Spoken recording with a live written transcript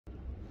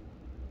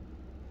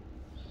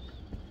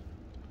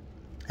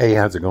Hey,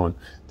 how's it going?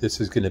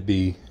 This is going to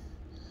be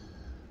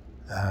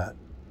a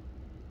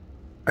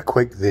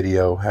quick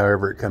video.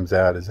 However it comes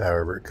out is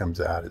however it comes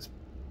out. It's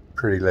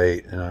pretty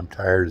late and I'm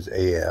tired as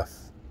AF.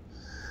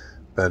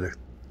 But a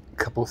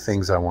couple of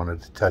things I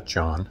wanted to touch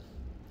on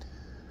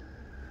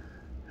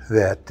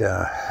that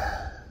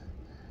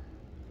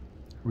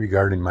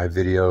regarding my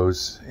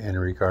videos and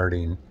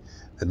regarding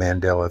the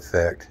Mandela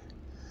Effect.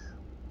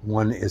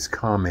 One is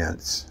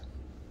comments.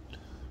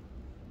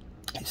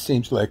 It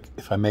seems like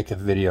if I make a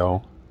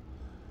video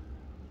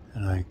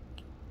and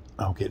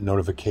I'll get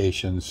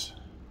notifications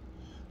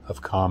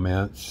of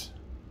comments,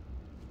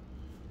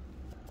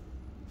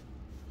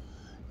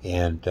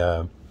 and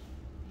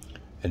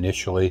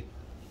initially,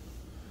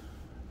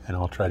 and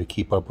I'll try to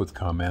keep up with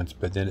comments,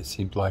 but then it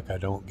seems like I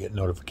don't get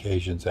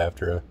notifications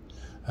after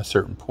a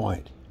certain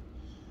point.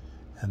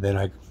 And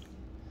then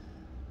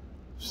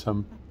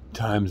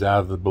sometimes out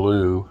of the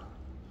blue,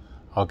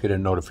 I'll get a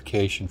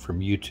notification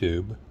from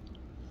YouTube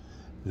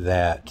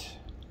that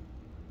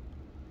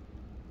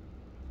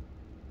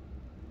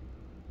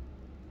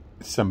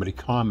somebody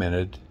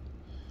commented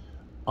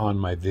on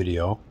my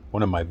video,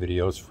 one of my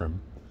videos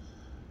from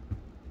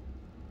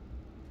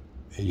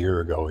a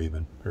year ago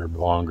even, or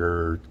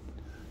longer,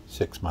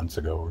 6 months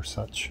ago or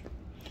such.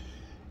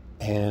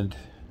 And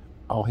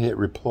I'll hit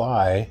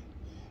reply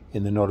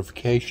in the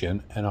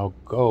notification and I'll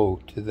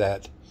go to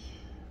that,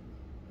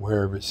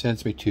 wherever it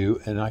sends me to,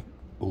 and I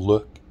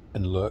look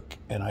and look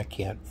and I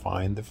can't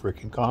find the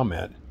freaking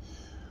comment,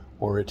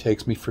 or it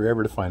takes me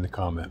forever to find the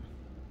comment.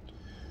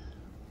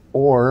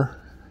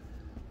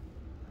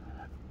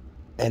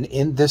 And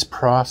in this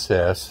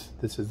process,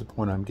 this is the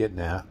point I'm getting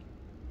at,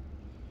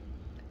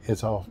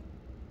 is I'll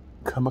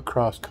come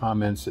across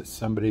comments that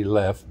somebody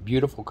left,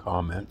 beautiful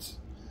comments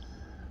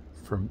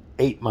from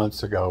 8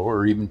 months ago,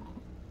 or even,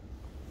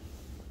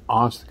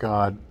 honest to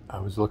God, I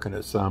was looking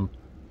at some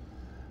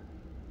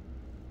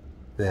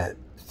that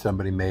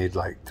somebody made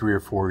like 3 or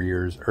 4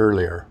 years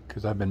earlier,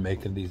 because I've been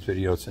making these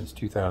videos since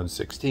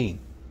 2016.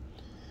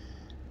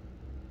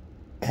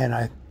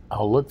 And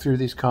I'll look through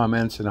these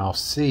comments and I'll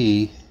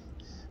see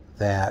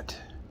that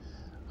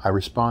I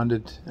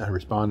responded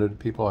to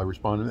people,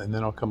 and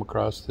then I'll come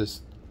across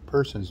this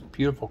person's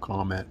beautiful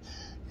comment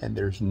and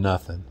there's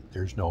nothing.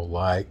 There's no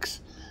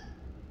likes.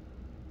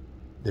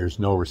 There's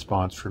no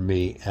response from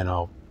me, and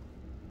I'll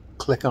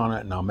click on it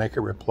and I'll make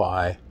a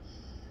reply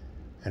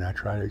and I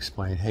try to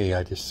explain, hey,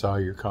 I just saw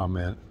your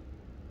comment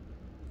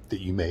that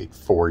you made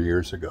 4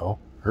 years ago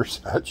or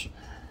such,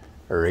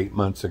 or 8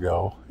 months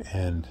ago,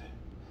 and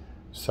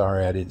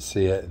sorry I didn't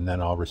see it. And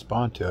then I'll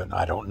respond to it, and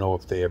I don't know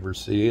if they ever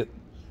see it.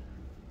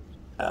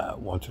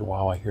 Once in a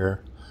while I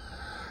hear,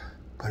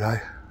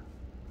 but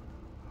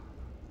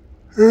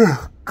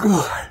oh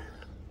God.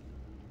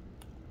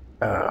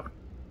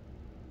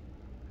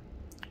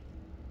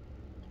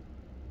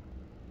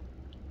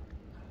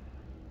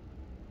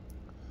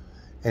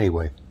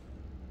 Anyway,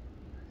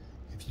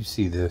 if you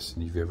see this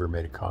and you've ever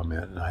made a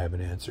comment and I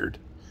haven't answered,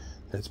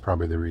 that's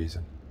probably the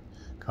reason.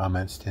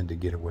 Comments tend to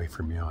get away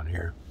from you on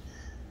here.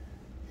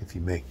 If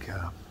you make,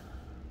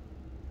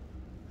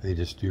 they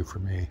just do for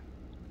me.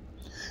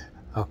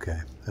 Okay,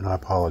 and I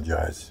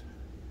apologize,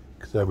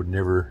 because I would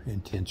never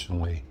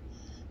intentionally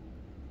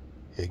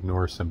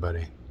ignore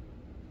somebody.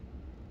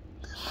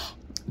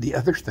 The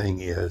other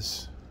thing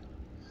is,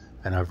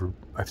 and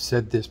I've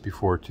said this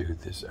before too,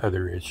 this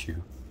other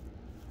issue.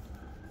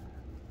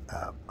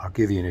 I'll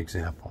give you an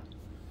example.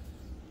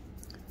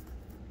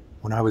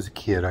 When I was a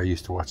kid, I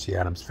used to watch The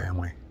Addams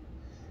Family,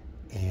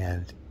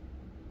 and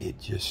it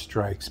just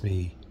struck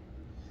me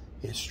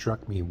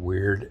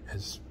weird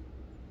as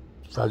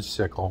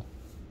fudgesicle.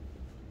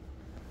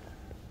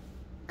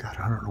 God,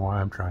 I don't know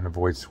why I'm trying to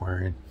avoid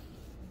swearing.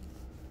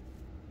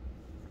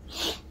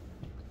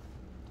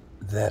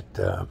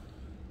 That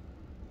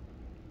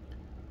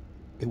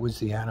it was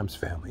The Addams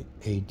Family,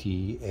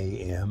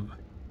 ADAM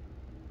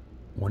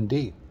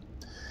 1D.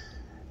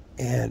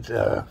 And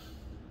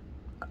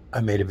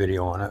I made a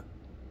video on it.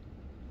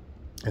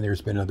 And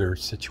there's been other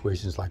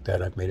situations like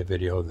that. I've made a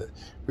video that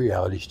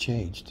reality's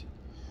changed.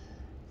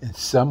 And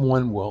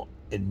someone will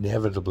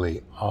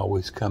inevitably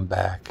always come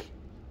back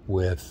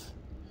with,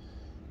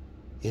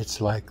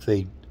 it's like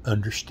they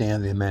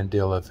understand the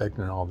Mandela Effect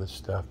and all this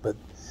stuff, but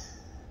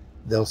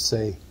they'll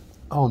say,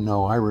 oh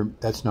no,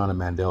 that's not a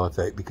Mandela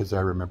Effect, because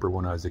I remember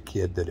when I was a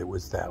kid that it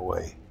was that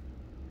way.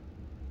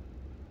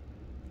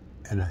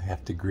 And I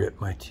have to grit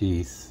my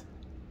teeth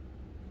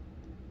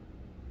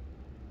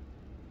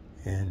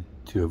and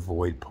to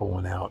avoid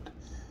pulling out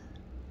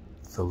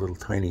the little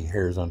tiny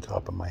hairs on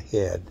top of my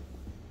head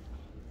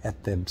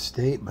at them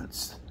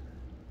statements.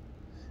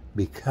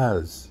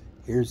 Because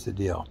here's the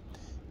deal.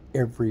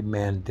 Every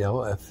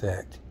Mandela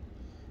Effect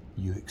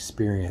you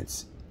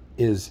experience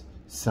is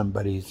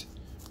somebody's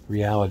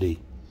reality.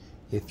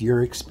 If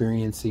you're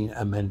experiencing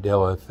a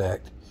Mandela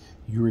Effect,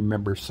 you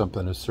remember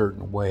something a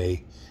certain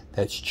way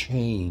that's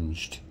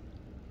changed.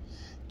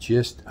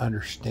 Just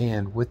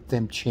understand, with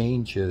them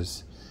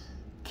changes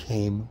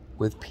came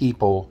with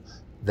people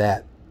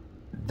that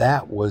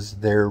that was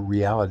their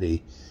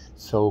reality.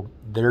 So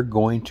they're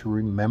going to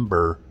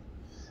remember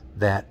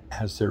that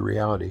as their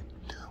reality.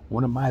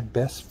 One of my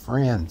best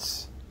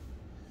friends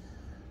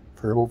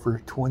for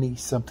over 20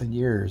 something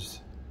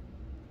years.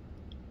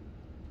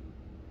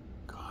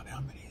 God, how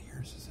many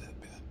years has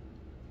that been?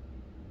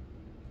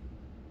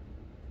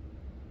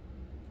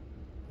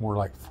 More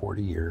like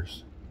 40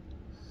 years.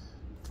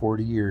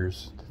 40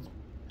 years.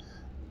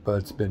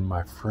 Bud's been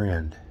my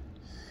friend.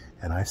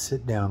 And I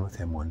sit down with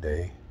him one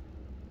day.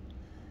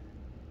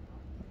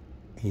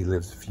 He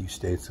lives a few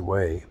states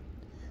away.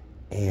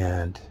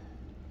 And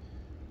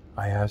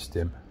I asked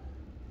him,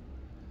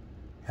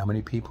 how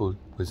many people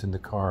was in the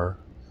car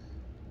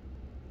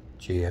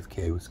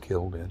JFK was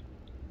killed in?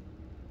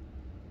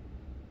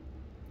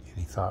 And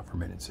he thought for a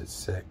minute and said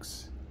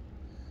 6.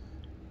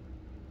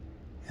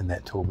 And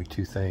that told me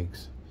 2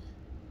 things.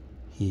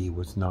 He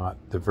was not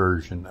the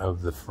version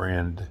of the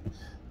friend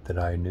that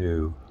I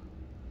knew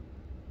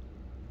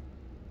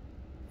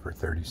for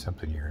 30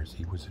 something years.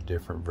 He was a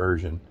different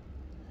version.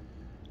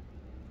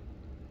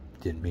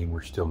 Didn't mean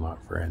we're still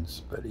not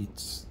friends, but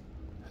that's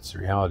the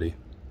reality.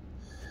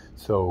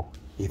 So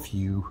if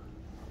you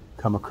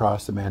come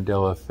across the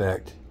Mandela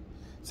Effect,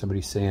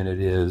 somebody saying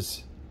it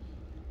is,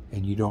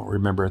 and you don't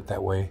remember it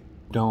that way,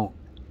 don't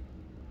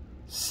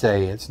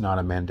say it's not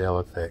a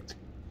Mandela Effect.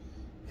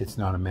 It's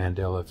not a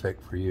Mandela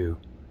Effect for you.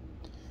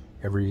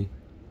 Every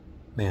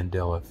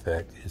Mandela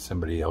Effect is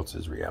somebody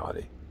else's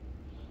reality.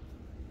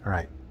 All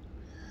right.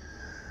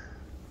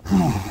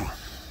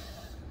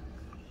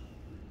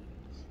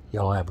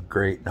 Y'all have a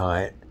great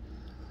night.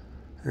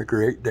 A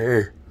great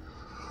day.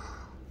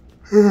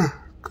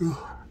 God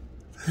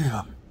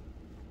damn.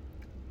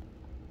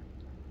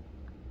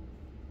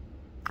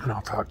 And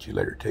I'll talk to you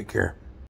later. Take care.